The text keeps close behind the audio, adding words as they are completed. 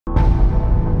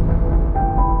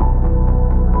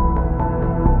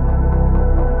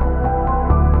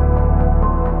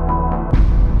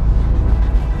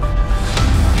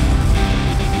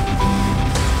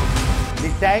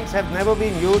tanks have never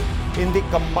been used in the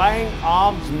combined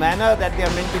arms manner that they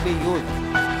are meant to be used.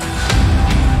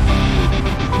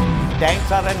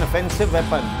 Tanks are an offensive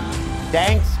weapon.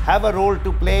 Tanks have a role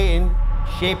to play in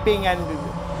shaping and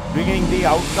bringing the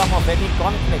outcome of any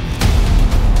conflict.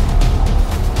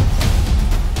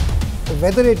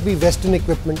 Whether it be Western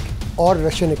equipment or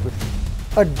Russian equipment,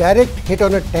 a direct hit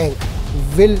on a tank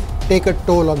will take a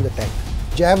toll on the tank.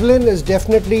 Javelin is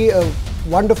definitely a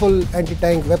wonderful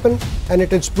anti-tank weapon and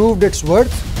it has proved its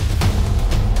worth.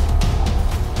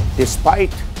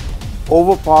 Despite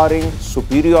overpowering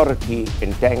superiority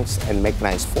in tanks and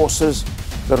mechanized forces,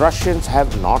 the Russians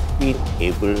have not been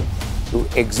able to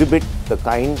exhibit the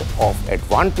kind of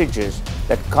advantages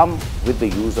that come with the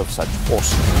use of such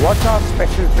forces. Watch our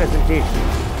special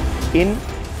presentation in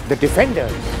The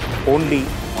Defenders only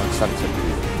on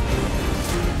Sansad.